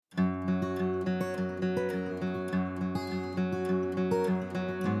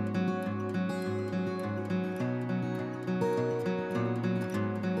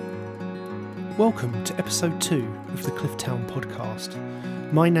Welcome to episode 2 of the Clifftown podcast.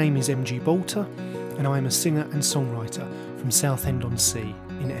 My name is MG Bolter and I am a singer and songwriter from Southend-on-Sea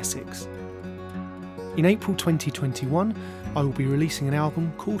in Essex. In April 2021, I will be releasing an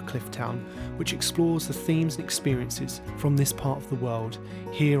album called Clifftown, which explores the themes and experiences from this part of the world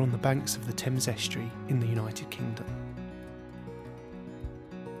here on the banks of the Thames Estuary in the United Kingdom.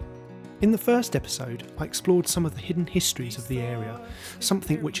 In the first episode, I explored some of the hidden histories of the area,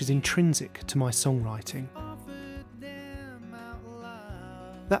 something which is intrinsic to my songwriting.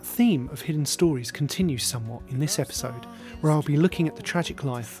 That theme of hidden stories continues somewhat in this episode, where I'll be looking at the tragic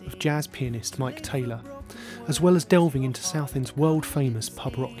life of jazz pianist Mike Taylor, as well as delving into Southend's world-famous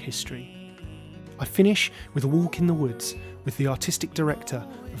pub rock history. I finish with a walk in the woods with the artistic director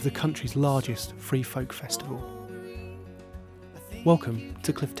of the country's largest free folk festival. Welcome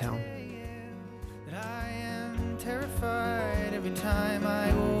to Clifftown. Terrified every time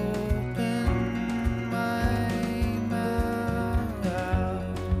I open my mouth.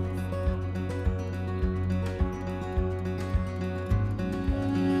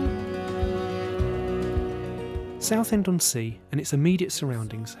 Southend-on-Sea and its immediate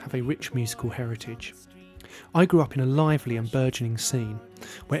surroundings have a rich musical heritage. I grew up in a lively and burgeoning scene,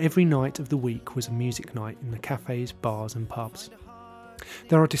 where every night of the week was a music night in the cafes, bars and pubs.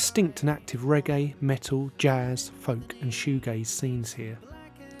 There are distinct and active reggae, metal, jazz, folk and shoegaze scenes here.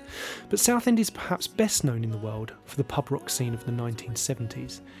 But Southend is perhaps best known in the world for the pub rock scene of the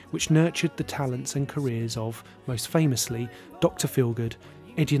 1970s, which nurtured the talents and careers of, most famously, Dr Feelgood,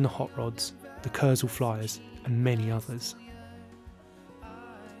 Eddie and the Hot Rods, the Kurzel Flyers and many others.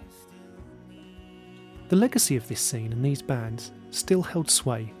 The legacy of this scene and these bands still held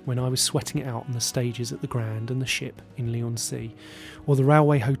sway when I was sweating it out on the stages at the Grand and the Ship in Leigh-on-Sea, or the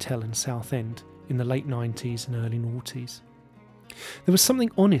Railway Hotel in Southend in the late 90s and early noughties. There was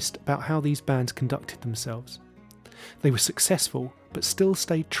something honest about how these bands conducted themselves. They were successful but still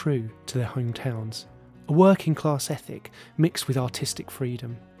stayed true to their hometowns, a working class ethic mixed with artistic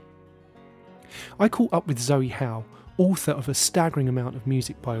freedom. I caught up with Zoe Howe, author of a staggering amount of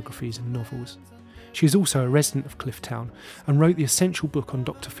music biographies and novels. She is also a resident of Clifftown and wrote the essential book on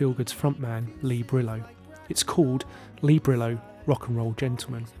Dr Feelgood's frontman, Lee Brillo. It's called Lee Brillo, Rock and Roll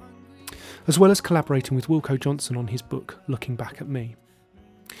Gentleman, as well as collaborating with Wilko Johnson on his book, Looking Back at Me.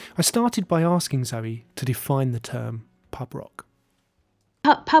 I started by asking Zoe to define the term pub rock.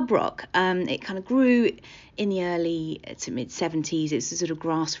 Pub rock, it kind of grew in the early to mid 70s. It's a sort of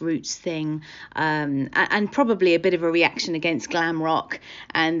grassroots thing, and probably a bit of a reaction against glam rock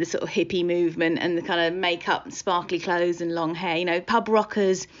and the sort of hippie movement and the kind of makeup, sparkly clothes and long hair. You know, pub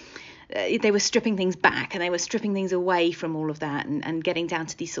rockers, they were stripping things back and they were stripping things away from all of that and getting down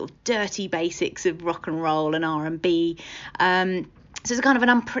to these sort of dirty basics of rock and roll and R&B. So it's kind of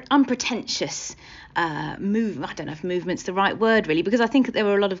an unpretentious movement. I don't know if movement's the right word really, because I think that there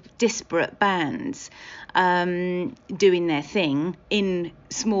were a lot of disparate bands doing their thing in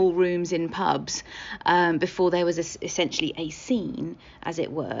small rooms in pubs before there was essentially a scene, as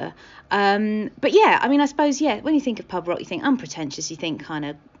it were. But yeah, I mean, I suppose, yeah, when you think of pub rock, you think unpretentious, you think kind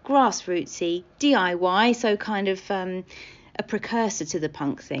of grassrootsy, DIY, so kind of a precursor to the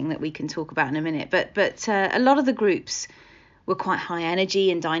punk thing that we can talk about in a minute. But a lot of the groups were quite high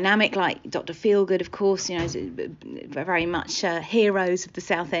energy and dynamic, like Dr Feelgood, of course, you know, very much heroes of the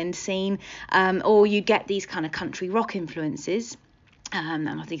Southend scene, or you get these kind of country rock influences. And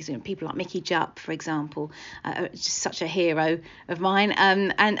I think it's people like Mickey Jupp, for example, just such a hero of mine.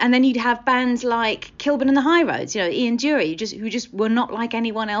 And then you'd have bands like Kilburn and the High Roads, you know, Ian Dury, who just were not like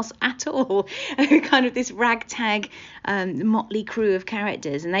anyone else at all. Kind of this ragtag, motley crew of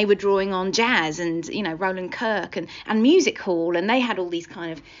characters, and they were drawing on jazz and, you know, Roland Kirk and music hall, and they had all these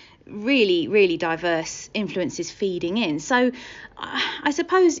kind of really, really diverse influences feeding in. So I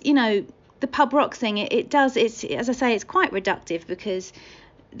suppose, you know, the pub rock thing, it's, as I say, it's quite reductive because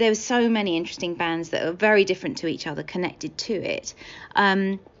there were so many interesting bands that are very different to each other connected to it.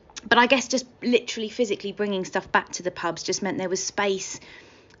 But I guess just literally physically bringing stuff back to the pubs just meant there was space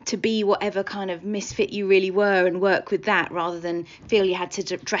to be whatever kind of misfit you really were and work with that, rather than feel you had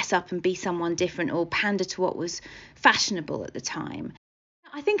to dress up and be someone different or pander to what was fashionable at the time.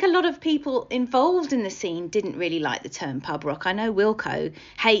 I think a lot of people involved in the scene didn't really like the term pub rock. I know Wilko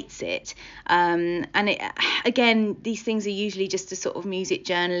hates it. And again, these things are usually just a sort of music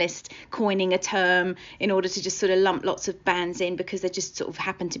journalist coining a term in order to just sort of lump lots of bands in because they just sort of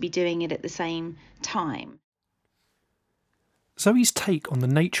happen to be doing it at the same time. Zoe's take on the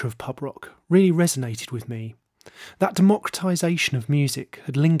nature of pub rock really resonated with me, That democratisation of music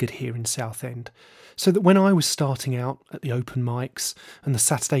had lingered here in Southend, so that when I was starting out at the open mics and the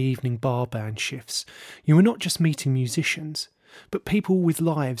Saturday evening bar band shifts, you were not just meeting musicians, but people with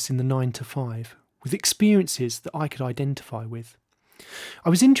lives in the 9 to 5, with experiences that I could identify with. I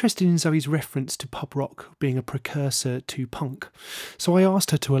was interested in Zoe's reference to pub rock being a precursor to punk, so I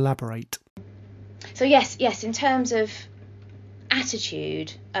asked her to elaborate. So yes, in terms of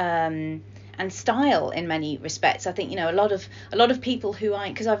attitude and style in many respects, I think, a lot of people who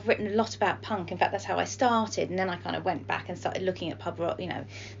because I've written a lot about punk. In fact, that's how I started, and then I kind of went back and started looking at pub rock,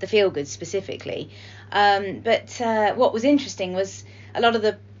 the Feelgood specifically. But what was interesting was a lot of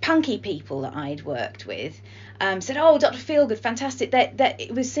the punky people that I'd worked with said, "Oh, Dr. Feelgood, fantastic." That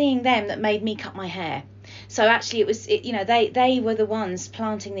it was seeing them that made me cut my hair. So actually, they were the ones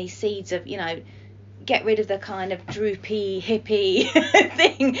planting these seeds of, get rid of the kind of droopy hippie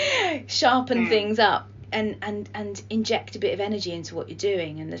thing, sharpen things up, and inject a bit of energy into what you're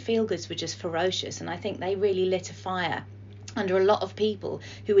doing. And the Feelgoods were just ferocious, and I think they really lit a fire under a lot of people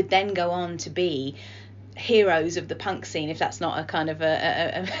who would then go on to be heroes of the punk scene, if that's not a kind of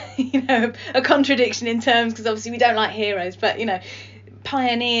a contradiction in terms, because obviously we don't like heroes, but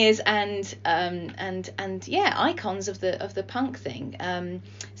pioneers and icons of the punk thing.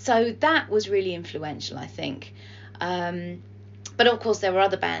 So that was really influential, I think. But of course there were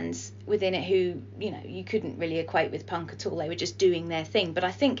other bands within it who you couldn't really equate with punk at all. They were just doing their thing. But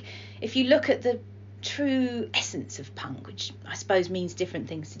I think if you look at the true essence of punk, which I suppose means different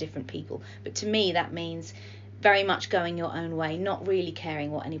things to different people, but to me that means very much going your own way, not really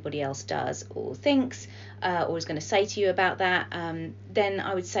caring what anybody else does or thinks or is going to say to you about that, then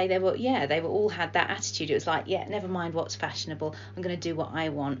I would say they were all had that attitude. It was like, never mind what's fashionable, I'm going to do what I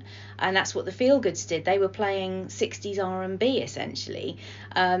want. And that's what the Feelgoods did. They were playing 60s R&B essentially.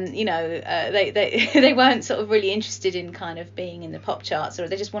 They weren't sort of really interested in kind of being in the pop charts, or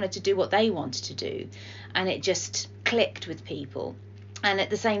they just wanted to do what they wanted to do, and it just clicked with people. And at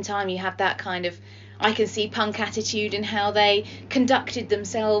the same time you have that kind of, I can see punk attitude in how they conducted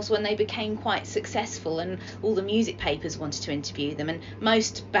themselves when they became quite successful and all the music papers wanted to interview them, and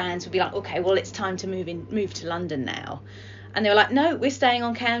most bands would be like, okay, well, it's time to move to London now. And they were like, no, we're staying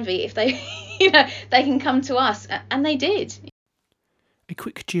on Canvey. If they they can come to us, and they did. A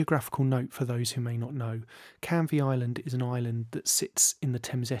quick geographical note for those who may not know. Canvey Island is an island that sits in the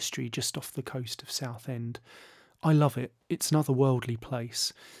Thames estuary just off the coast of Southend. I love it. It's an otherworldly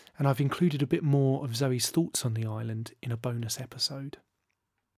place, and I've included a bit more of Zoe's thoughts on the island in a bonus episode.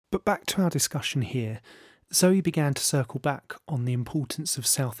 But back to our discussion here. Zoe began to circle back on the importance of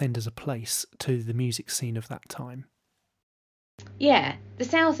Southend as a place to the music scene of that time. Yeah, the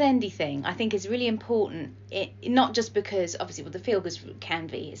Southendy thing I think is really important, not just because obviously the Feelgoods were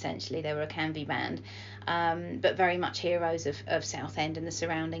Canvey, essentially they were a Canvey band, but very much heroes of Southend and the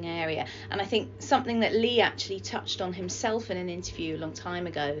surrounding area. And I think something that Lee actually touched on himself in an interview a long time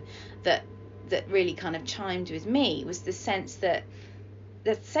ago that really kind of chimed with me was the sense of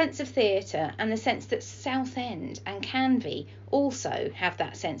theatre, and the sense that Southend and Canvey also have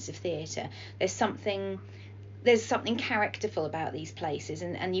that sense of theatre. There's something characterful about these places,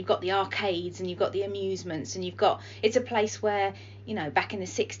 and you've got the arcades and you've got the amusements, and it's a place where back in the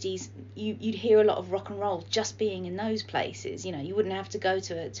 60s you'd hear a lot of rock and roll just being in those places. You wouldn't have to go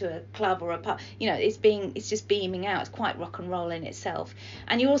to a club or a pub. It's just beaming out. It's quite rock and roll in itself.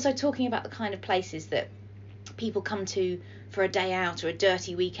 And you're also talking about the kind of places that people come to for a day out or a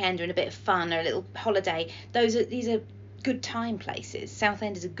dirty weekend or a bit of fun or a little holiday. These are good time places.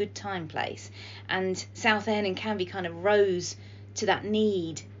 Southend is a good time place, and Southend and Canvey kind of rose to that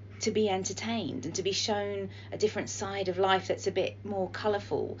need to be entertained and to be shown a different side of life that's a bit more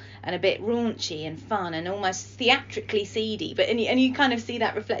colourful and a bit raunchy and fun and almost theatrically seedy. And you kind of see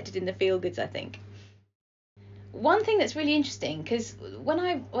that reflected in the Feelgoods, I think. One thing that's really interesting, because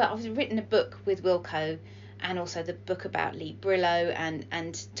I've written a book with Wilco and also the book about Lee Brillo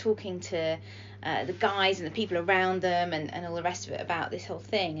and talking to the guys and the people around them and all the rest of it about this whole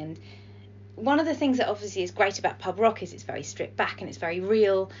thing. And one of the things that obviously is great about pub rock is it's very stripped back and it's very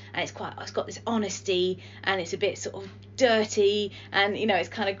real, and it's got this honesty, and it's a bit sort of dirty, and it's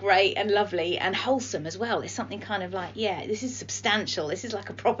kind of great and lovely and wholesome as well. There's something kind of like, this is substantial, this is like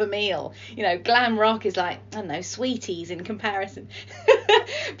a proper meal. Glam rock is like, I don't know, sweeties in comparison.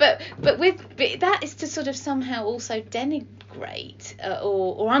 but that is to sort of somehow also denigrate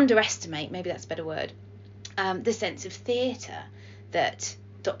or underestimate, maybe that's a better word, the sense of theatre that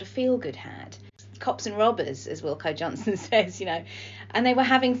Dr. Feelgood had. Cops and robbers, as Wilco Johnson says, and they were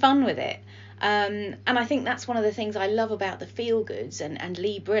having fun with it. And I think that's one of the things I love about the Feelgoods and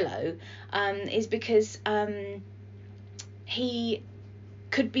Lee Brillo, is because he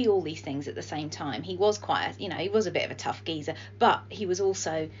could be all these things at the same time. He was he was a bit of a tough geezer, but he was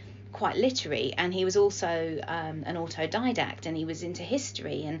also quite literary, and he was also an autodidact, and he was into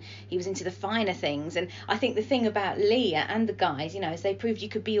history, and he was into the finer things. And I think the thing about Lee and the guys, is they proved you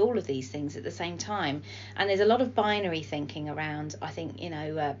could be all of these things at the same time. And there's a lot of binary thinking around, I think,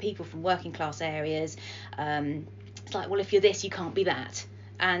 people from working class areas. It's like, well, if you're this, you can't be that,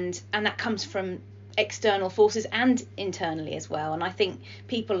 and that comes from external forces and internally as well. And I think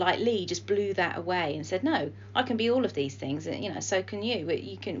people like Lee just blew that away and said, no, I can be all of these things, so can you.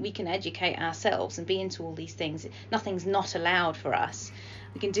 We can educate ourselves and be into all these things. Nothing's not allowed for us.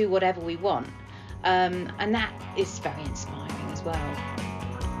 We can do whatever we want, and that is very inspiring as well.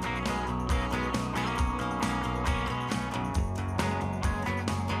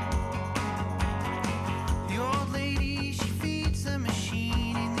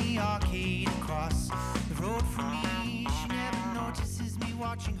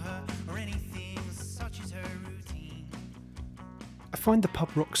 I find the pub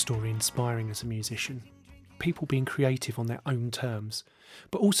rock story inspiring as a musician, people being creative on their own terms,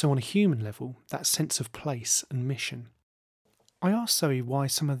 but also on a human level, that sense of place and mission. I asked Zoe why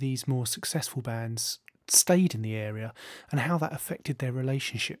some of these more successful bands stayed in the area and how that affected their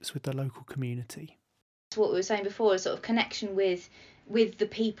relationships with the local community. What we were saying before, a sort of connection with the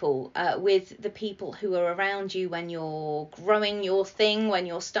people who are around you when you're growing your thing, when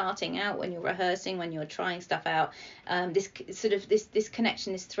you're starting out, when you're rehearsing, when you're trying stuff out. This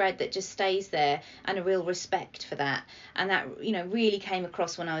connection, this thread that just stays there, and a real respect for that. And that really came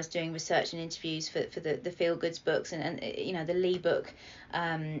across when I was doing research and interviews for the Feelgoods books and the Lee book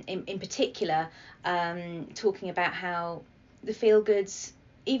in particular, talking about how the Feelgoods,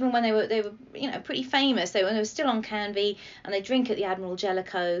 even when they were pretty famous, they were still on Canvey, and they drink at the Admiral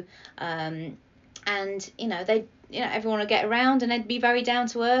Jellicoe, and everyone would get around, and they'd be very down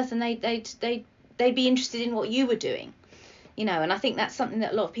to earth, and they'd be interested in what you were doing, and I think that's something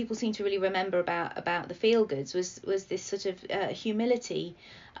that a lot of people seem to really remember about the Feelgoods was this sort of humility,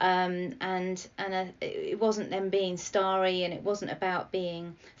 and it wasn't them being starry, and it wasn't about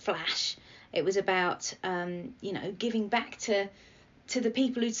being flash. It was about giving back to the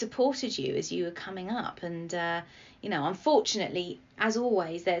people who'd supported you as you were coming up. And unfortunately, as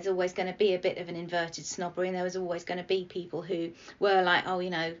always, there's always going to be a bit of an inverted snobbery, and there was always going to be people who were like,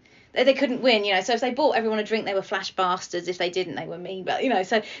 they couldn't win, so if they bought everyone a drink, they were flash bastards. If they didn't, they were mean. But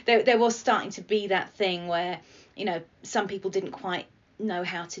so there was starting to be that thing where some people didn't quite know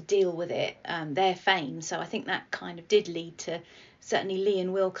how to deal with it, their fame. So I think that kind of did lead to certainly Lee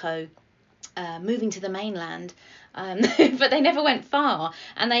and Wilco moving to the mainland, but they never went far,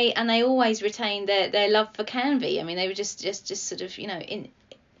 and they always retained their love for Canvey. I mean, they were just sort of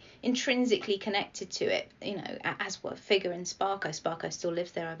intrinsically connected to it, as what Figure and Sparko still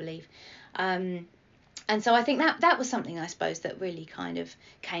lives there, I believe, and so I think that was something, I suppose, that really kind of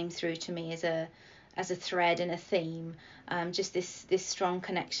came through to me as a thread and a theme, just this strong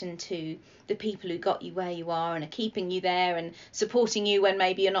connection to the people who got you where you are and are keeping you there and supporting you when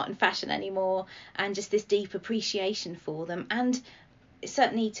maybe you're not in fashion anymore, and just this deep appreciation for them. And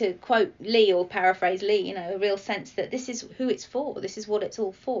certainly, to quote Lee or paraphrase Lee, a real sense that this is who it's for, this is what it's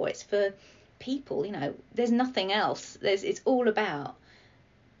all for, it's for people, there's nothing else, it's all about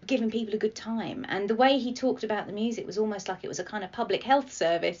giving people a good time. And the way he talked about the music was almost like it was a kind of public health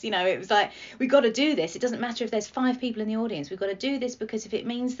service. It was like, we've got to do this. It doesn't matter if there's 5 people in the audience. We've got to do this, because if it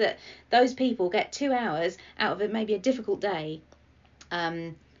means that those people get 2 hours out of it, maybe a difficult day,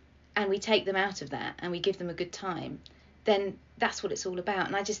 and we take them out of that and we give them a good time, then that's what it's all about.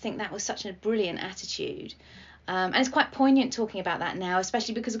 And I just think that was such a brilliant attitude. And it's quite poignant talking about that now,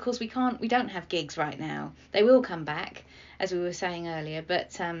 especially because, of course, we don't have gigs right now. They will come back, as we were saying earlier,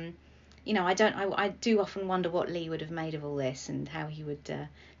 but I do often wonder what Lee would have made of all this and how he would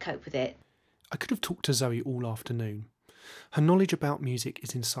cope with it. I could have talked to Zoe all afternoon. Her knowledge about music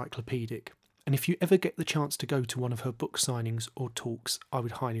is encyclopedic, and if you ever get the chance to go to one of her book signings or talks, I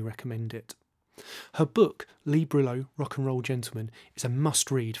would highly recommend it. Her book, Lee Brillo, Rock and Roll Gentleman, is a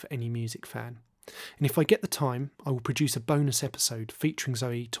must-read for any music fan. And if I get the time, I will produce a bonus episode featuring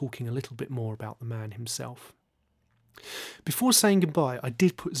Zoe talking a little bit more about the man himself. Before saying goodbye, I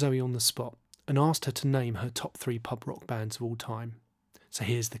did put Zoe on the spot and asked her to name her top 3 pub rock bands of all time. So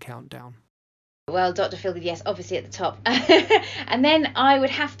here's the countdown. Well, Dr Feelgood, yes, obviously at the top. And then I would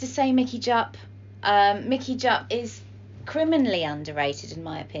have to say Mickey Jupp. Mickey Jupp is criminally underrated, in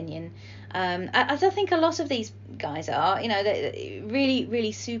my opinion. I don't think a lot of these guys are, really,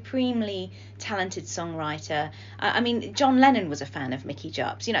 really supremely talented songwriter. I mean, John Lennon was a fan of Mickey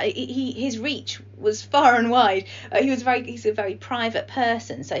Jupp's. His reach was far and wide. He's a very private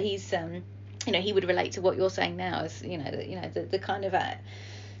person, so he's, he would relate to what you're saying now, as the kind of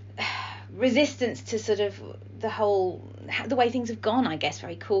resistance to sort of the way things have gone, I guess,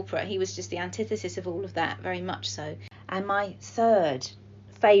 very corporate. He was just the antithesis of all of that, very much so. And my third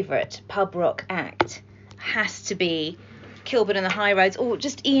favourite pub rock act has to be Kilburn and the High Roads, or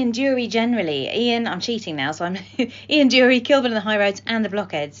just Ian Dury generally. I'm cheating now, so I'm Ian Dury, Kilburn and the High Roads, and the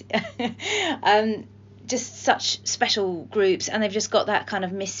Blockheads. Just such special groups, and they've just got that kind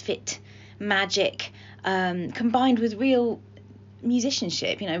of misfit magic combined with real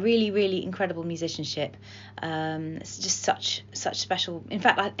musicianship, really, really incredible musicianship. It's just such special. In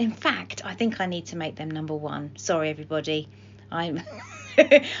fact, I think I need to make them number one. Sorry, everybody. I'm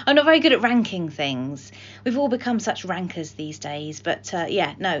I'm not very good at ranking things. We've all become such rankers these days. But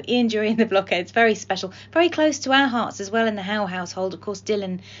Ian Dury and the Blockheads, very special, very close to our hearts as well in the Howe household. Of course,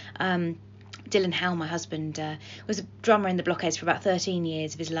 Dylan Howe, my husband, was a drummer in the Blockheads for about 13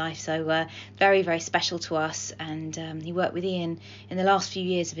 years of his life, so very, very special to us. And he worked with Ian in the last few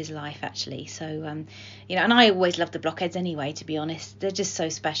years of his life, actually. So, and I always loved the Blockheads anyway, to be honest. They're just so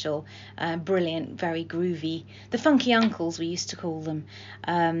special, brilliant, very groovy. The Funky Uncles, we used to call them.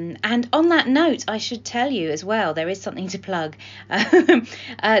 And on that note, I should tell you as well, there is something to plug.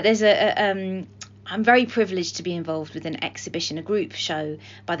 There's I'm very privileged to be involved with an exhibition, a group show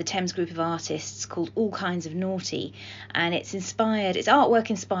by the Thames Group of Artists called All Kinds of Naughty, and it's artwork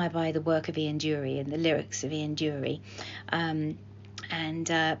inspired by the work of Ian Dury and the lyrics of Ian Dury.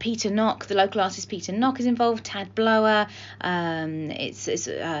 And Peter Knock, the local artist Peter Knock, is involved. Tad Blower. It's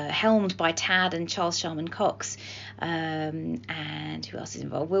helmed by Tad and Charles Sharman Cox. And who else is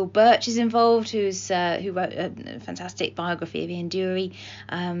involved? Will Birch is involved, who wrote a fantastic biography of Ian Dury.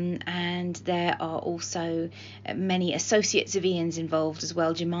 And there are also many associates of Ian's involved as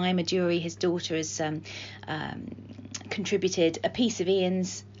well. Jemima Dury, his daughter, has contributed a piece of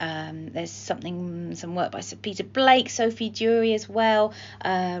Ian's. There's some work by Sir Peter Blake, Sophie Dury as well,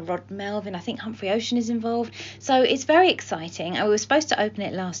 Rod Melvin, I think Humphrey Ocean is involved. So it's very exciting. We were supposed to open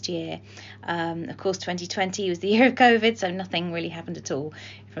it last year. Of course, 2020 was the year of COVID, so nothing really happened at all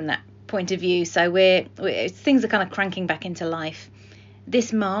from that point of view. So things are kind of cranking back into life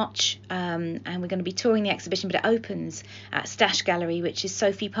this March, and we're going to be touring the exhibition, but it opens at Stash Gallery, which is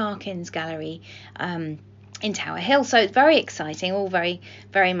Sophie Parkin's gallery, in Tower Hill. So it's very exciting, all very,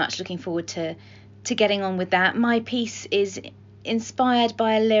 very much looking forward to getting on with that. My piece is inspired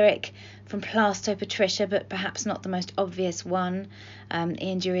by a lyric from Plasto Patricia, but perhaps not the most obvious one.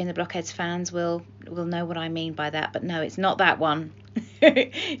 Ian Dury and the Blockheads fans will know what I mean by that, but no, it's not that one.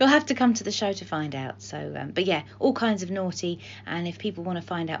 You'll have to come to the show to find out. So, but yeah, All Kinds of Naughty, and if people want to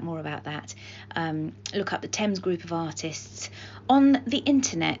find out more about that, look up the Thames Group of Artists on the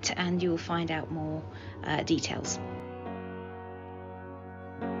internet, and you'll find out more details.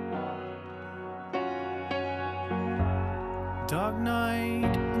 Dark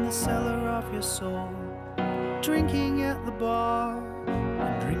night in the cellar of your soul, drinking at the bar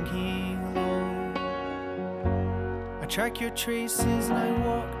and drinking alone. I track your traces and I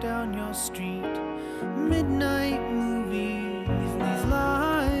walk down your street. Midnight movies, these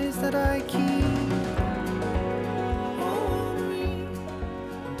lies that I keep. Hold me,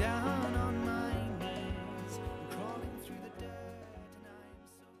 I'm down on my knees, I'm crawling through the dirt and I'm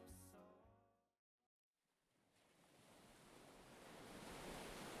so sorry.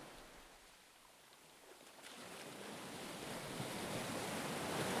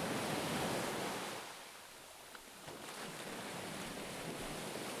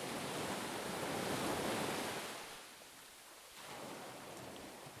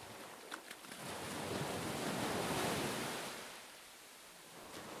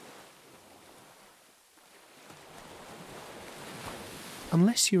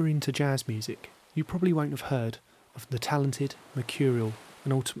 Unless you're into jazz music, you probably won't have heard of the talented, mercurial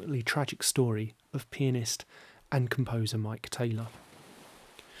and ultimately tragic story of pianist and composer Mike Taylor.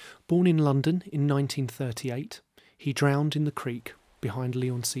 Born in London in 1938, he drowned in the creek behind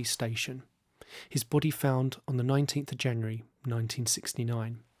Leigh-on-Sea Station. His body found on the 19th of January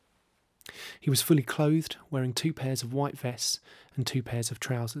 1969. He was fully clothed, wearing 2 pairs of white vests and 2 pairs of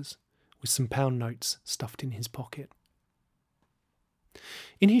trousers, with some pound notes stuffed in his pocket.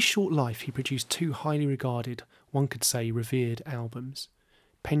 In his short life, he produced 2 highly regarded, one could say revered albums,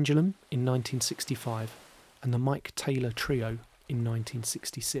 Pendulum in 1965 and the Mike Taylor Trio in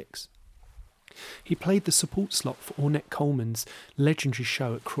 1966. He played the support slot for Ornette Coleman's legendary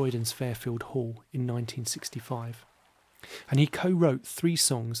show at Croydon's Fairfield Hall in 1965. And he co-wrote 3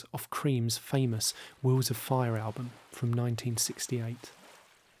 songs off Cream's famous Wheels of Fire album from 1968.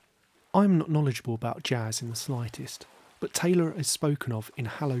 I'm not knowledgeable about jazz in the slightest, but Taylor is spoken of in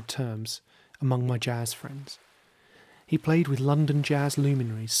hallowed terms among my jazz friends. He played with London jazz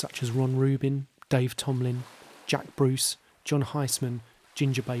luminaries such as Ron Rubin, Dave Tomlin, Jack Bruce, John Heisman,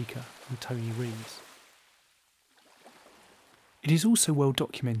 Ginger Baker and Tony Reeves. It is also well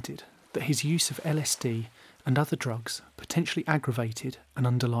documented that his use of LSD and other drugs potentially aggravated an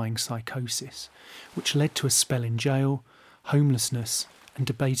underlying psychosis, which led to a spell in jail, homelessness and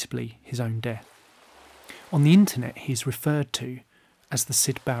debatably his own death. On the internet he is referred to as the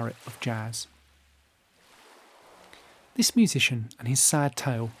Syd Barrett of jazz. This musician and his sad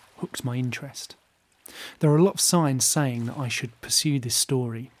tale hooked my interest. There are a lot of signs saying that I should pursue this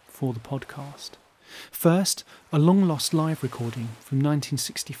story for the podcast. First, a long-lost live recording from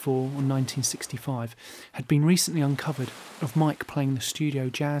 1964 or 1965 had been recently uncovered of Mike playing the Studio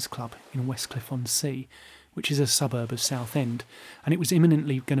Jazz Club in Westcliff-on-Sea, which is a suburb of Southend, and it was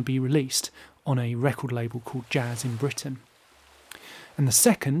imminently going to be released on a record label called Jazz in Britain. And the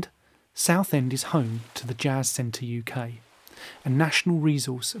second, Southend is home to the Jazz Centre UK, a national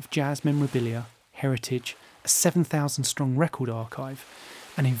resource of jazz memorabilia, heritage, a 7,000-strong record archive,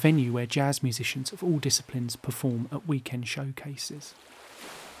 and a venue where jazz musicians of all disciplines perform at weekend showcases.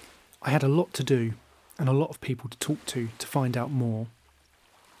 I had a lot to do and a lot of people to talk to find out more.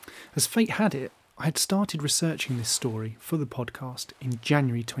 As fate had it, I had started researching this story for the podcast in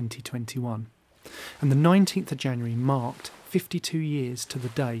January 2021, and the 19th of January marked 52 years to the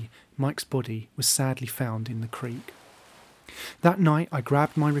day Mike's body was sadly found in the creek. That night I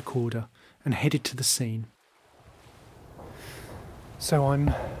grabbed my recorder and headed to the scene. So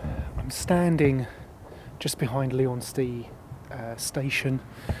I'm standing just behind Leigh-on-Sea station,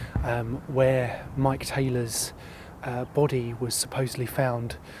 where Mike Taylor's body was supposedly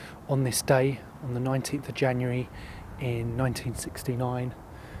found on this day, on the 19th of January in 1969.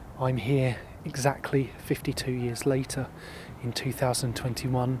 I'm here exactly 52 years later in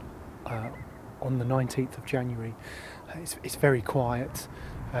 2021 on the 19th of January. It's very quiet.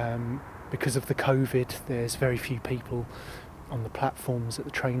 Because of the COVID, there's very few people on the platforms at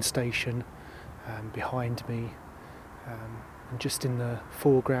the train station behind me. And just in the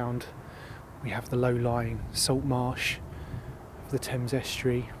foreground, we have the low-lying salt marsh of the Thames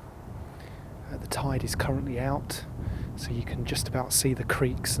estuary. The tide is currently out, so you can just about see the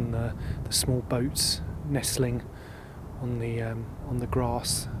creeks and the small boats nestling on the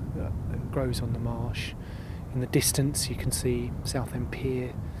grass that grows on the marsh. In the distance, you can see Southend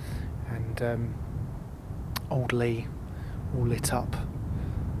Pier and Old Leigh all lit up.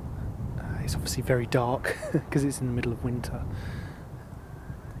 It's obviously very dark because it's in the middle of winter.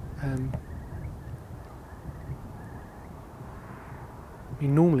 I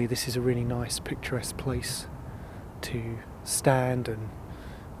mean, normally this is a really nice, picturesque place to stand and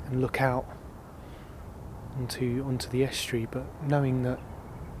look out onto the estuary, but knowing that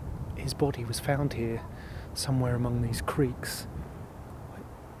his body was found here somewhere among these creeks,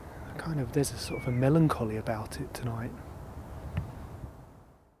 there's a sort of a melancholy about it tonight.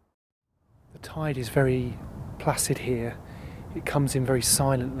 The tide is very placid here. It comes in very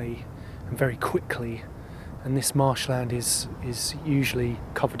silently and very quickly, and this marshland is usually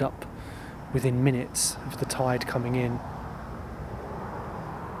covered up within minutes of the tide coming in.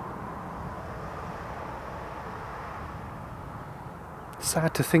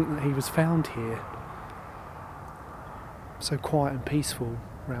 Sad to think that he was found here. So quiet and peaceful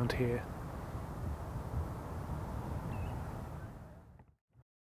around here.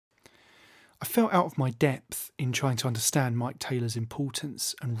 I felt out of my depth in trying to understand Mike Taylor's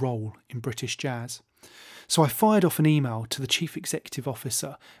importance and role in British jazz. So I fired off an email to the Chief Executive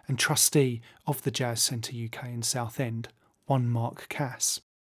Officer and Trustee of the Jazz Centre UK in Southend, one Mark Cass.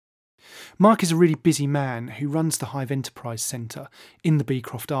 Mark is a really busy man who runs the Hive Enterprise Centre in the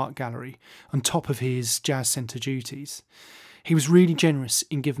Beecroft Art Gallery on top of his Jazz Centre duties. He was really generous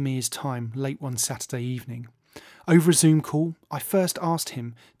in giving me his time late one Saturday evening. Over a Zoom call, I first asked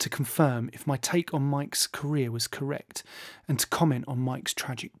him to confirm if my take on Mike's career was correct and to comment on Mike's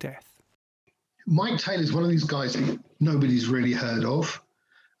tragic death. Mike Taylor's one of these guys that nobody's really heard of,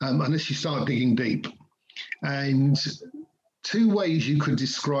 unless you start digging deep. And two ways you could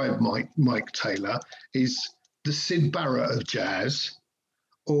describe Mike Taylor is the Syd Barrett of jazz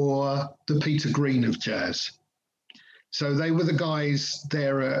or the Peter Green of jazz. So they were the guys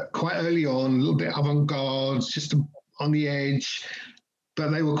there quite early on, a little bit avant-garde, just on the edge, but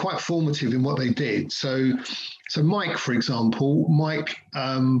they were quite formative in what they did. So Mike, for example,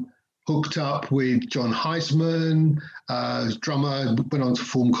 hooked up with John Heisman, drummer, went on to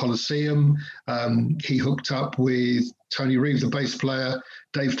form Colosseum. He hooked up with Tony Reeve, the bass player,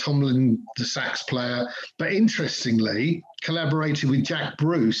 Dave Tomlin, the sax player, but interestingly, collaborated with Jack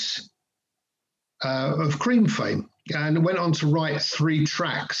Bruce of Cream fame, and went on to write 3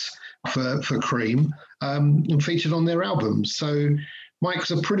 tracks for Cream and featured on their albums. So Mike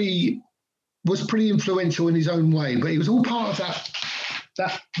was pretty influential in his own way, but he was all part of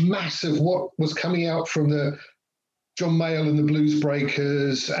that mass of what was coming out from the John Mayall and the Blues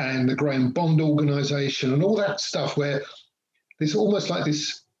Breakers and the Graham Bond organisation and all that stuff, where there's almost like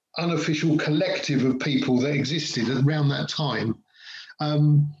this unofficial collective of people that existed around that time,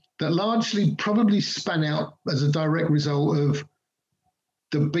 that largely probably span out as a direct result of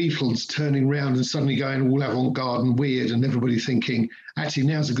the Beatles turning around and suddenly going all avant-garde and weird, and everybody thinking, actually,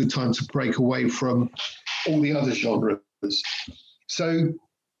 now's a good time to break away from all the other genres. So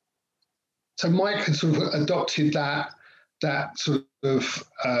Mike had sort of adopted that sort of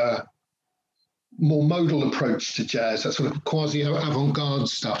more modal approach to jazz, that sort of quasi avant-garde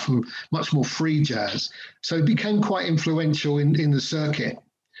stuff, and much more free jazz. So it became quite influential in the circuit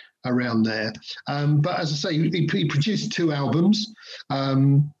around there. But as I say, he produced 2 albums,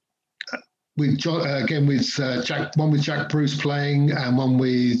 with one with Jack Bruce playing, and one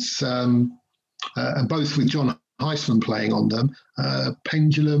with and both with John Heisman playing on them,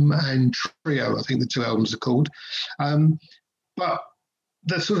 Pendulum and Trio, I think the 2 albums are called. But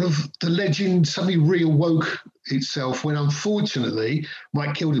the legend suddenly reawoke itself when, unfortunately,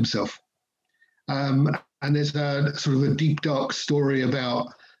 Mike killed himself. And there's a sort of a deep, dark story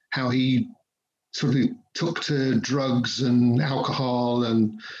about how he sort of took to drugs and alcohol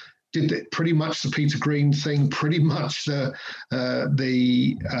and did pretty much the Peter Green thing, pretty much the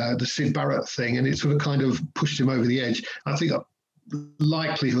Syd Barrett thing, and it sort of kind of pushed him over the edge. I think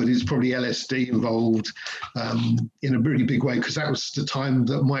likelihood is probably LSD involved in a really big way, because that was the time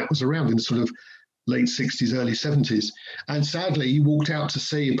that Mike was around, in the sort of late 60s, early 70s. And sadly, he walked out to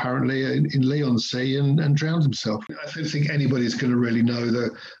sea, apparently, in Leon's Sea and drowned himself. I don't think anybody's going to really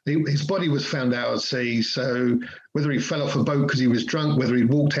know his body was found out at sea, so whether he fell off a boat because he was drunk, whether he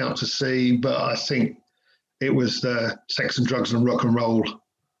walked out to sea, but I think it was the sex and drugs and rock and roll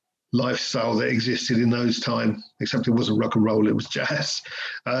lifestyle that existed in those times, except it wasn't rock and roll, it was jazz.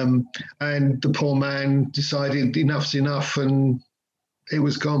 And the poor man decided enough's enough, and it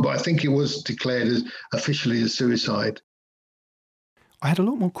was gone. But I think it was declared officially as suicide. I had a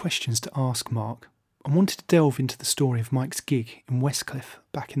lot more questions to ask Mark. I wanted to delve into the story of Mike's gig in Westcliff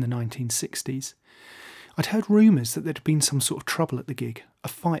back in the 1960s. I'd heard rumours that there'd been some sort of trouble at the gig, a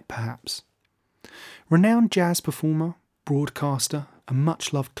fight perhaps. Renowned jazz performer, broadcaster and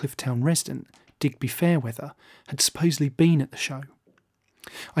much-loved Clifftown resident Digby Fairweather had supposedly been at the show.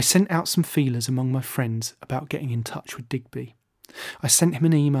 I sent out some feelers among my friends about getting in touch with Digby. I sent him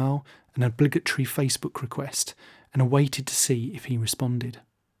an email, an obligatory Facebook request, and awaited to see if he responded.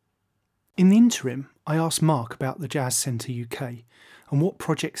 In the interim, I asked Mark about the Jazz Centre UK and what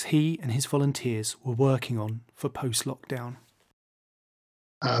projects he and his volunteers were working on for post-lockdown.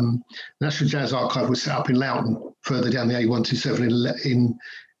 National Jazz Archive was set up in Loughton, further down the A127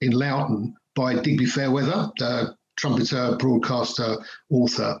 in Loughton, by Digby Fairweather, the trumpeter, broadcaster,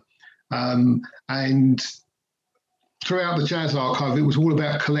 author. And throughout the Jazz Archive, it was all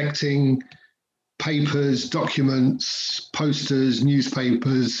about collecting papers, documents, posters,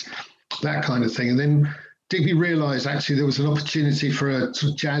 newspapers, that kind of thing. And then Digby realised actually there was an opportunity for a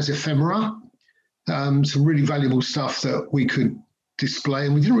sort of jazz ephemera, some really valuable stuff that we could display.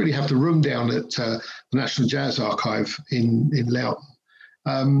 And we didn't really have the room down at the National Jazz Archive in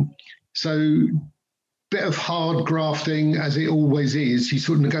Loughton. So bit of hard grafting, as it always is. He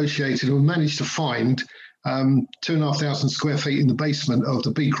sort of negotiated and managed to find 2,500 square feet in the basement of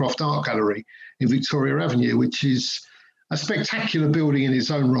the Beecroft Art Gallery in Victoria Avenue, which is a spectacular building in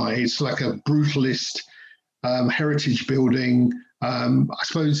its own right. It's like a brutalist heritage building. I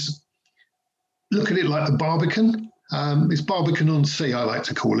suppose, look at it like the Barbican. It's Barbican on Sea, I like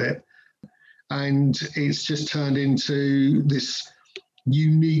to call it. And it's just turned into this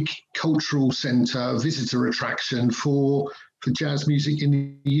unique cultural centre, visitor attraction for jazz music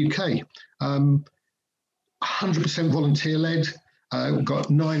in the UK. 100% volunteer-led. We've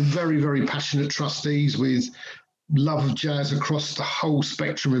got 9 very, very passionate trustees with love of jazz across the whole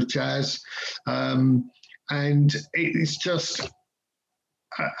spectrum of jazz. And it's just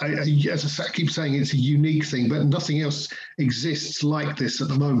as I keep saying, it's a unique thing, but nothing else exists like this at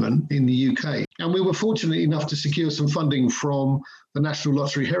the moment in the UK. And we were fortunate enough to secure some funding from the National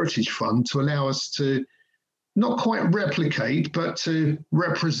Lottery Heritage Fund to allow us to not quite replicate, but to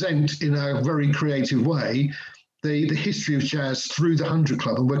represent in a very creative way the history of jazz through the 100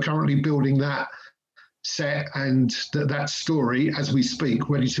 Club. And we're currently building that set and that story as we speak,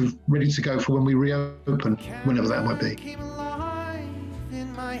 ready to go for when we reopen, whenever that might be. Came alive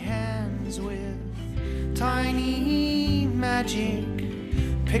in my hands with tiny magic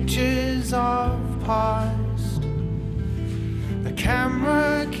pictures of past. The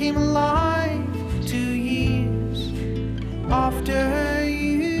camera came alive 2 years after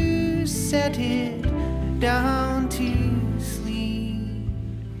you set it down to sleep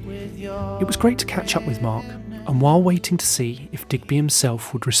with your... It was great to catch up with Mark, and while waiting to see if Digby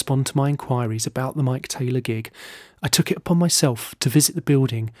himself would respond to my inquiries about the Mike Taylor gig, I took it upon myself to visit the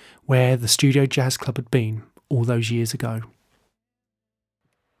building where the Studio Jazz Club had been all those years ago.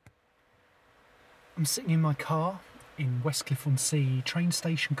 I'm sitting in my car in Westcliff-on-Sea train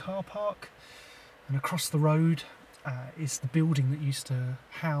station car park, and across the road is the building that used to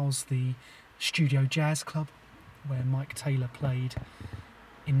house the Studio Jazz Club, where Mike Taylor played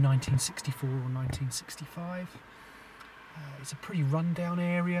in 1964 or 1965. It's a pretty rundown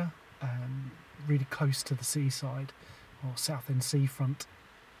area, really close to the seaside or Southend seafront.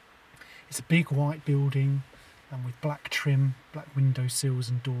 It's a big white building with black trim, black window sills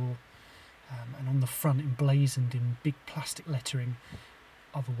and door, and on the front emblazoned in big plastic lettering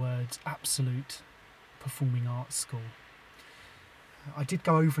are the words Absolute Performing Arts School. I did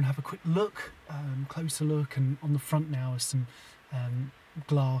go over and have a quick look, closer look, and on the front now are some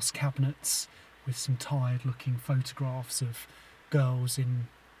glass cabinets with some tired looking photographs of girls in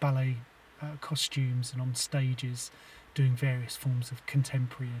ballet costumes and on stages doing various forms of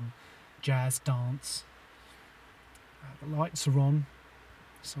contemporary and jazz dance. The lights are on,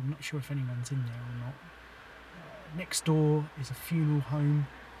 so I'm not sure if anyone's in there or not. Next door is a funeral home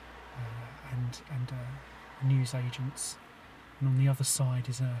and newsagents, and on the other side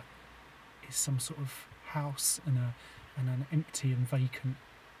is some sort of house and an empty and vacant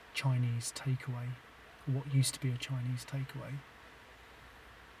Chinese takeaway, or what used to be a Chinese takeaway.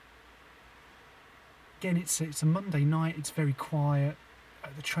 Again, it's a Monday night. It's very quiet.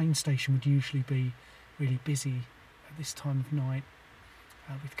 The train station would usually be really busy at this time of night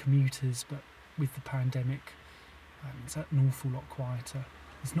with commuters, but with the pandemic, it's an awful lot quieter.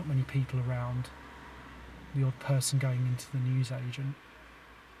 There's not many people around. The odd person going into the newsagent.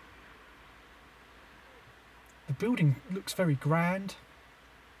 The building looks very grand.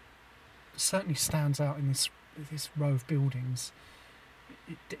 It certainly stands out in this row of buildings.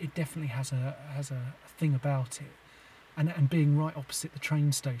 It definitely has a thing about it, and being right opposite the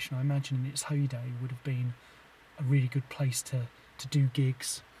train station, I imagine in its heyday would have been a really good place to do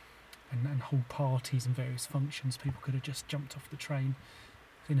gigs and hold parties and various functions. People could have just jumped off the train.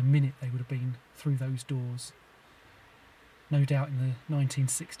 In a minute they would have been through those doors. No doubt in the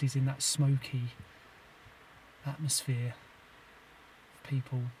 1960s, in that smoky atmosphere of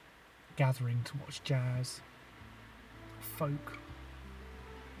people gathering to watch jazz, folk,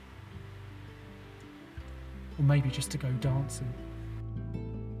 or maybe just to go dancing.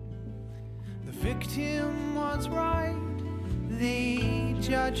 The victim was right, they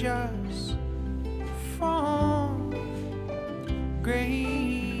judge us from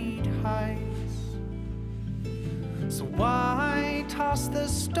great heights. So why toss the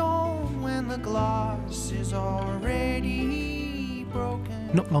stone when the glass is already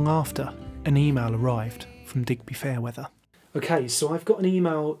broken? Not long after, an email arrived from Digby Fairweather. Okay, so I've got an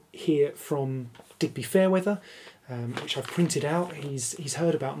email here from Digby Fairweather, which I've printed out. He's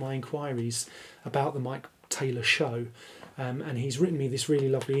heard about my inquiries about the Mike Taylor show, and he's written me this really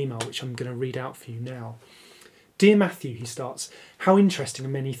lovely email, which I'm going to read out for you now. Dear Matthew, he starts, how interesting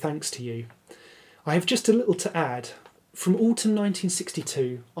and many thanks to you. I have just a little to add. From autumn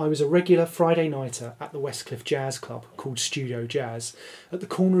 1962, I was a regular Friday nighter at the Westcliff Jazz Club, called Studio Jazz, at the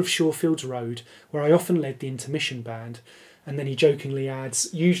corner of Shawfields Road, where I often led the intermission band. And then he jokingly adds,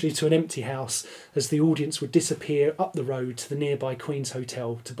 usually to an empty house, as the audience would disappear up the road to the nearby Queen's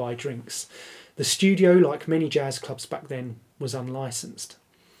Hotel to buy drinks. The studio, like many jazz clubs back then, was unlicensed.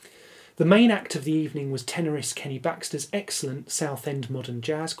 The main act of the evening was tenorist Kenny Baxter's excellent Southend modern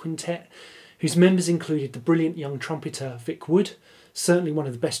jazz quintet, whose members included the brilliant young trumpeter Vic Wood, certainly one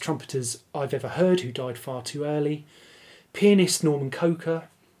of the best trumpeters I've ever heard, who died far too early, pianist Norman Coker,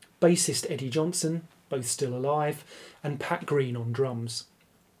 bassist Eddie Johnson, both still alive, and Pat Green on drums.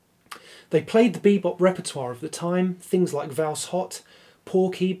 They played the bebop repertoire of the time, things like Valse Hot,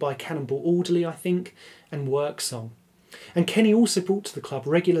 Porky by Cannonball Orderly, I think, and Work Song. And Kenny also brought to the club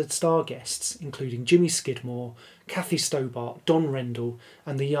regular star guests, including Jimmy Skidmore, Kathy Stobart, Don Rendell,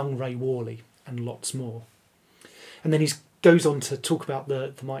 and the young Ray Worley, and lots more. And then he goes on to talk about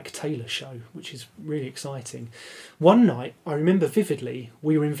the Mike Taylor show, which is really exciting. One night, I remember vividly,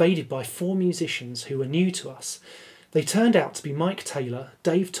 we were invaded by 4 musicians who were new to us. They turned out to be Mike Taylor,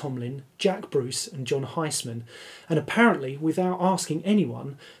 Dave Tomlin, Jack Bruce and John Heisman, and apparently, without asking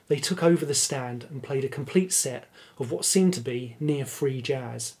anyone, they took over the stand and played a complete set of what seemed to be near free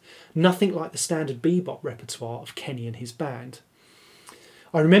jazz. Nothing like the standard bebop repertoire of Kenny and his band.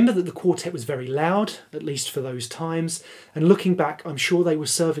 I remember that the quartet was very loud, at least for those times, and looking back, I'm sure they were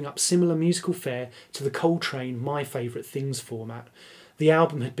serving up similar musical fare to the Coltrane My Favourite Things format. The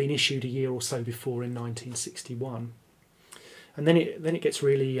album had been issued a year or so before in 1961. And then it gets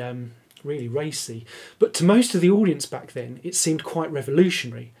really racy. But to most of the audience back then, it seemed quite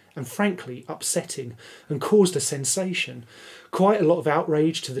revolutionary and frankly upsetting and caused a sensation. Quite a lot of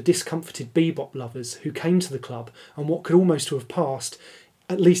outrage to the discomforted bebop lovers who came to the club and what could almost have passed,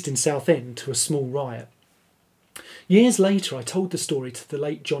 at least in Southend, to a small riot. Years later, I told the story to the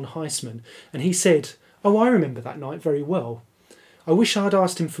late John Heisman, and he said, "Oh, I remember that night very well. I wish I'd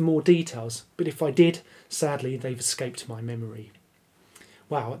asked him for more details, but if I did, sadly, they've escaped my memory."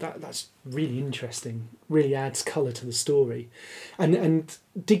 Wow, that's really interesting. Really adds colour to the story. And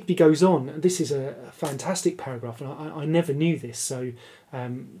Digby goes on, and this is a fantastic paragraph, and I never knew this, so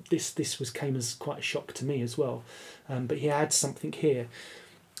this came as quite a shock to me as well. But he adds something here.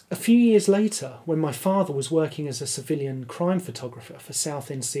 A few years later, when my father was working as a civilian crime photographer for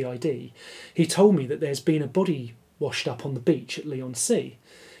Southend CID, he told me that there's been a body washed up on the beach at Leigh-on-Sea.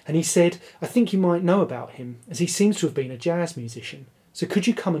 And he said, "I think you might know about him, as he seems to have been a jazz musician. So could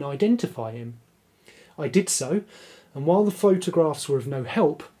you come and identify him?" I did so, and while the photographs were of no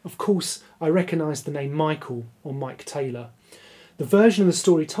help, of course I recognised the name Michael, or Mike Taylor. The version of the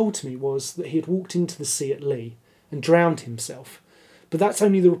story told to me was that he had walked into the sea at Leigh and drowned himself, but that's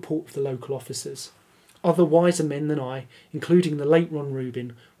only the report of the local officers. Other wiser men than I, including the late Ron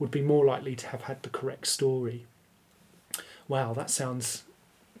Rubin, would be more likely to have had the correct story. Wow, that sounds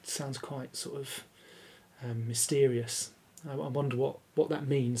quite sort of mysterious. I wonder what that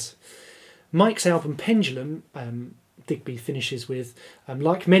means. Mike's album Pendulum, Digby finishes with,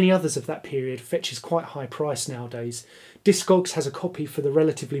 like many others of that period, fetches quite high price nowadays. Discogs has a copy for the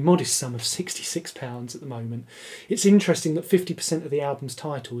relatively modest sum of £66 at the moment. It's interesting that 50% of the album's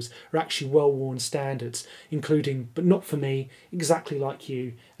titles are actually well-worn standards, including But Not For Me, Exactly Like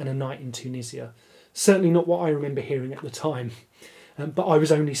You, and A Night in Tunisia. Certainly not what I remember hearing at the time. But I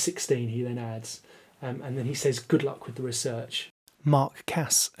was only 16, he then adds. And then he says, "Good luck with the research." Mark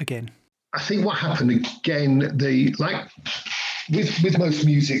Cass again. I think what happened again, with most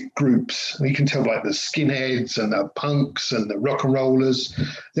music groups, you can tell like the skinheads and the punks and the rock and rollers,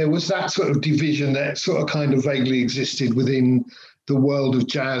 there was that sort of division that sort of kind of vaguely existed within the world of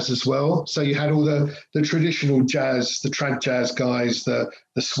jazz as well. So you had all the traditional jazz, the trad jazz guys, the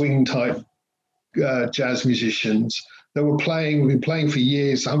swing type jazz musicians that were playing. We've been playing for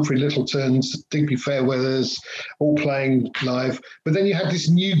years. Humphrey Littleton's, Digby Fairweathers, all playing live. But then you had this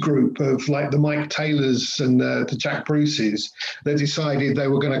new group of like the Mike Taylors and the Jack Bruces that decided they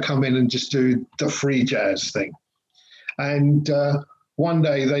were going to come in and just do the free jazz thing. And one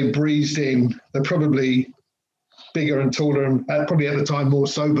day they breezed in. They're probably bigger and taller and probably at the time more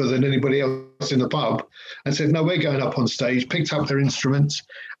sober than anybody else in the pub, and said, "No, we're going up on stage," picked up their instruments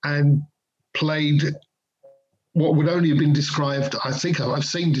and played what would only have been described, I think I've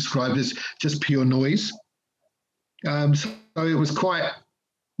seen described as just pure noise. So it was quite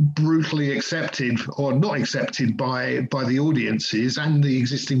brutally accepted or not accepted by the audiences and the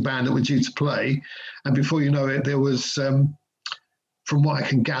existing band that were due to play. And before you know it, there was, from what I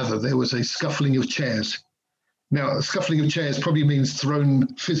can gather, there was a scuffling of chairs. Now, a scuffling of chairs probably means thrown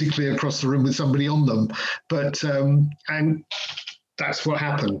physically across the room with somebody on them, but and that's what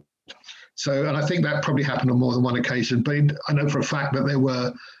happened. So, and I think that probably happened on more than one occasion. But I know for a fact that there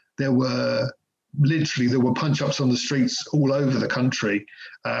were punch-ups on the streets all over the country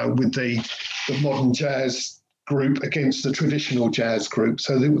with the modern jazz group against the traditional jazz group.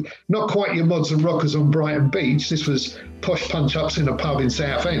 So they were not quite your mods and rockers on Brighton Beach. This was posh punch-ups in a pub in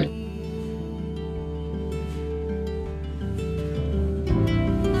Southend.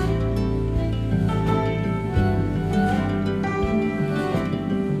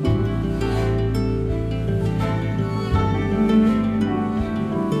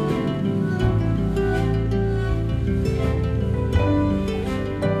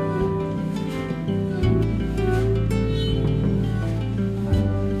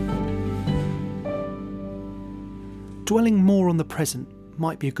 dwelling more on the present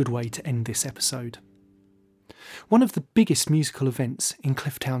might be a good way to end this episode. One of the biggest musical events in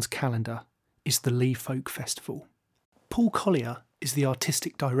Clifftown's calendar is the Lee Folk Festival. Paul Collier is the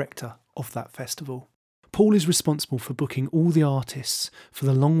artistic director of that festival. Paul is responsible for booking all the artists for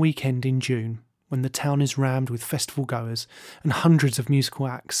the long weekend in June, when the town is rammed with festival goers and hundreds of musical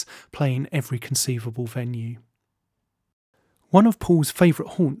acts playing every conceivable venue. One of Paul's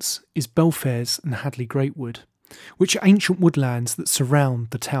favourite haunts is Belfairs and Hadley Greatwood, which are ancient woodlands that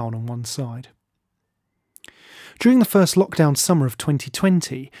surround the town on one side. During the first lockdown summer of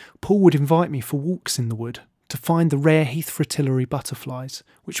 2020, Paul would invite me for walks in the wood to find the rare heath fritillary butterflies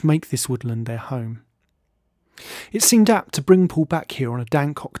which make this woodland their home. It seemed apt to bring Paul back here on a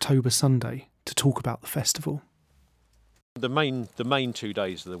dank October Sunday to talk about the festival. The main 2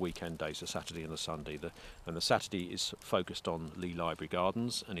 days of the weekend days, the Saturday and the Sunday, and the Saturday is focused on Lee Library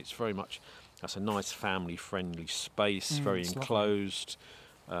Gardens, and it's very much, that's a nice family-friendly space, very enclosed.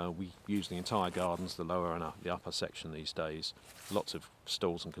 We use the entire gardens, the lower and the upper section these days. Lots of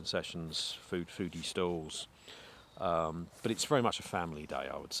stalls and concessions, foodie stalls. But it's very much a family day,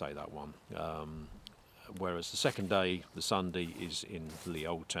 I would say, that one. Whereas the second day, the Sunday, is in Lee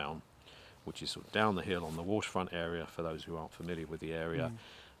Old Town, which is sort of down the hill on the waterfront area, for those who aren't familiar with the area.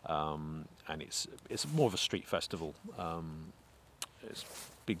 And it's more of a street festival. It's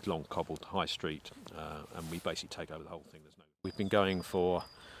big, long, cobbled high street, and we basically take over the whole thing. We've been going for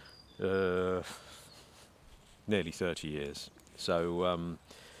nearly 30 years. So,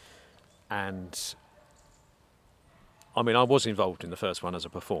 and I mean, I was involved in the first one as a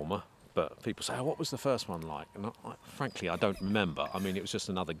performer, but people say, "Oh, what was the first one like?" And frankly, I don't remember. I mean, it was just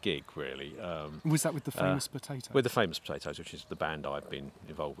another gig, really. Was that with the Famous Potatoes? With the Famous Potatoes, which is the band I've been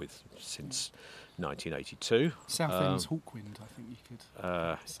involved with since 1982. Southend's Hawkwind, I think you could.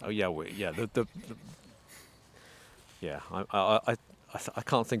 Oh yeah, yeah. I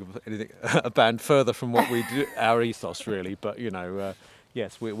can't think of anything a band further from what we do, our ethos, really. But you know,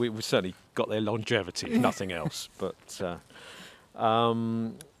 yes, we've certainly got their longevity, if nothing else. But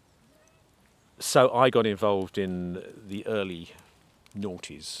so I got involved in the early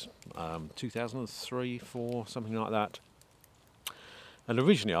noughties, 2003, 4, something like that. And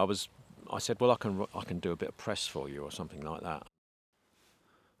originally I said, well, I can do a bit of press for you or something like that.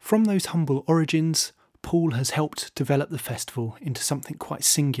 From those humble origins, Paul has helped develop the festival into something quite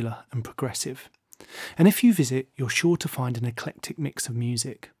singular and progressive. And if you visit, you're sure to find an eclectic mix of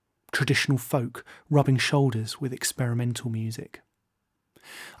music, traditional folk rubbing shoulders with experimental music.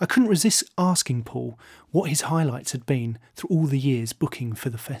 I couldn't resist asking Paul what his highlights had been through all the years booking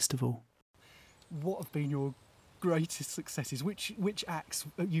for the festival. What have been your greatest successes? Which acts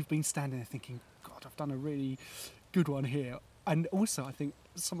you've been standing there thinking, God, I've done a really good one here? And also, I think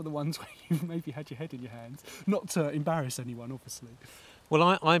some of the ones where you maybe had your head in your hands, not to embarrass anyone, obviously. Well,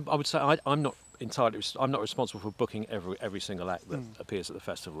 I would say I'm not responsible for booking every single act that appears at the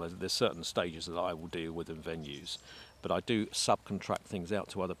festival. There's certain stages that I will deal with in venues, but I do subcontract things out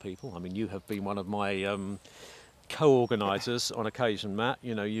to other people. I mean, you have been one of my co-organisers on occasion, Matt.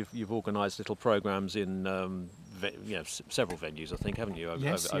 You know, you've organised little programmes in several venues, I think, haven't you, over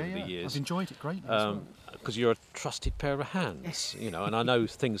the years? I've enjoyed it greatly. Because you're a trusted pair of hands, you know, and I know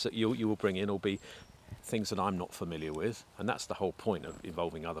things that you will bring in will be things that I'm not familiar with, and that's the whole point of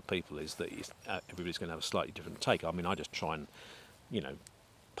involving other people, is that everybody's going to have a slightly different take. I mean, I just try and, you know,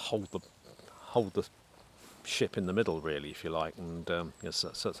 hold the ship in the middle, really, if you like, and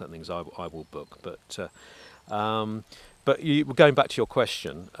certain things I will book, but going back to your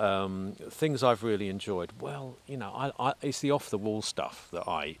question, things I've really enjoyed. Well, you know, it's the off-the-wall stuff that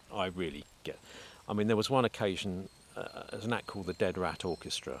I really get. I mean, there was one occasion, there's an act called the Dead Rat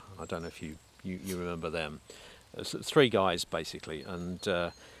Orchestra. I don't know if you remember them. There's 3 guys basically, and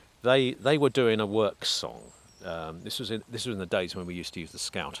they were doing a work song. This was in the days when we used to use the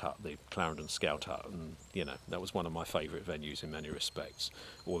Scout Hut, the Clarendon Scout Hut, and you know, that was one of my favourite venues in many respects.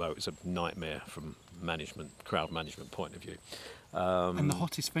 Although it was a nightmare from crowd management point of view. And the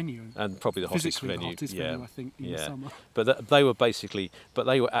hottest venue. And probably the hottest venue. The hottest venue, I think, in the summer. But they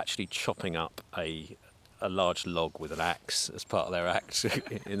were actually chopping up a large log with an axe as part of their act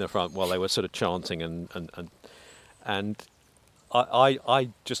in the front while they were sort of chanting and I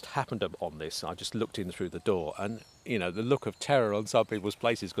just happened on this. I just looked in through the door, and you know, the look of terror on some people's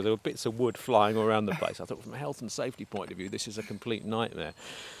places, because there were bits of wood flying all around the place. I thought, from a health and safety point of view, this is a complete nightmare.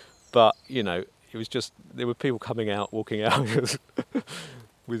 But you know, it was just, there were people walking out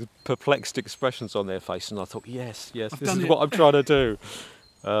with perplexed expressions on their face, and I thought, yes, this is what I'm trying to do.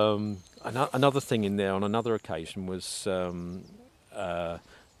 Another thing in there on another occasion was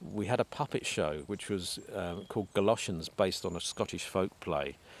we had a puppet show which was called Galoshians, based on a Scottish folk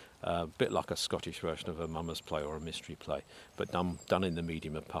play, a bit like a Scottish version of a mummers play or a mystery play, but done in the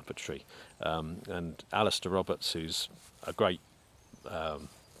medium of puppetry. And Alistair Roberts, who's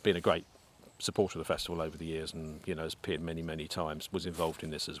been a great supporter of the festival over the years, and has appeared many times, was involved in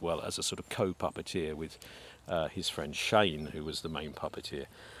this as well as a sort of co-puppeteer with his friend Shane, who was the main puppeteer,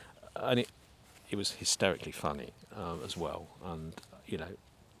 and it was hysterically funny as well. And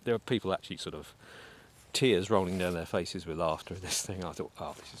there are people actually sort of tears rolling down their faces with laughter at this thing. I thought,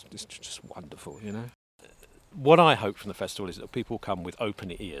 this is just wonderful. What I hope from the festival is that people come with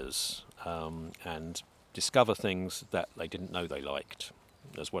open ears and discover things that they didn't know they liked,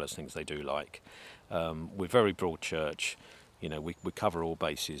 as well as things they do like. We're very broad church, we cover all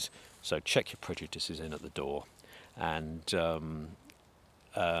bases, so check your prejudices in at the door. And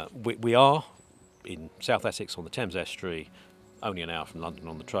we are in South Essex on the Thames Estuary, only an hour from London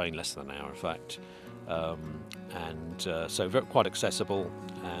on the train, less than an hour in fact, so quite accessible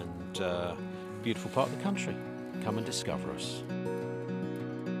and beautiful part of the country. Come and discover us.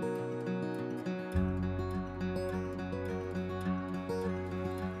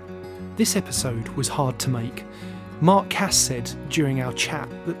 This episode was hard to make. Mark Cass said during our chat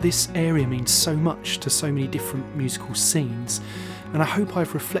that this area means so much to so many different musical scenes, and I hope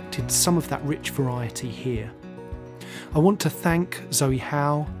I've reflected some of that rich variety here. I want to thank Zoe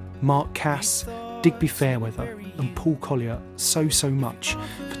Howe, Mark Cass, Digby Fairweather and Paul Collier so much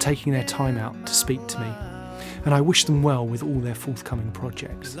for taking their time out to speak to me, and I wish them well with all their forthcoming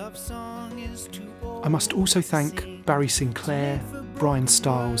projects. I must also thank Barry Sinclair, Brian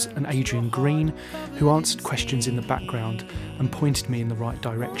Stiles and Adrian Green, who answered questions in the background and pointed me in the right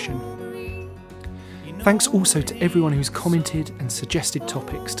direction. Thanks also to everyone who's commented and suggested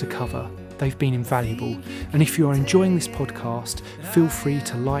topics to cover. They've been invaluable, and if you are enjoying this podcast, feel free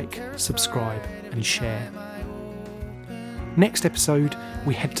to like, subscribe and share. Next episode,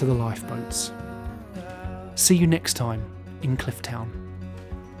 we head to the lifeboats. See you next time in Clifftown.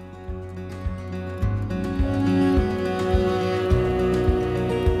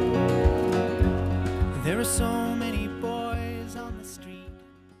 There are so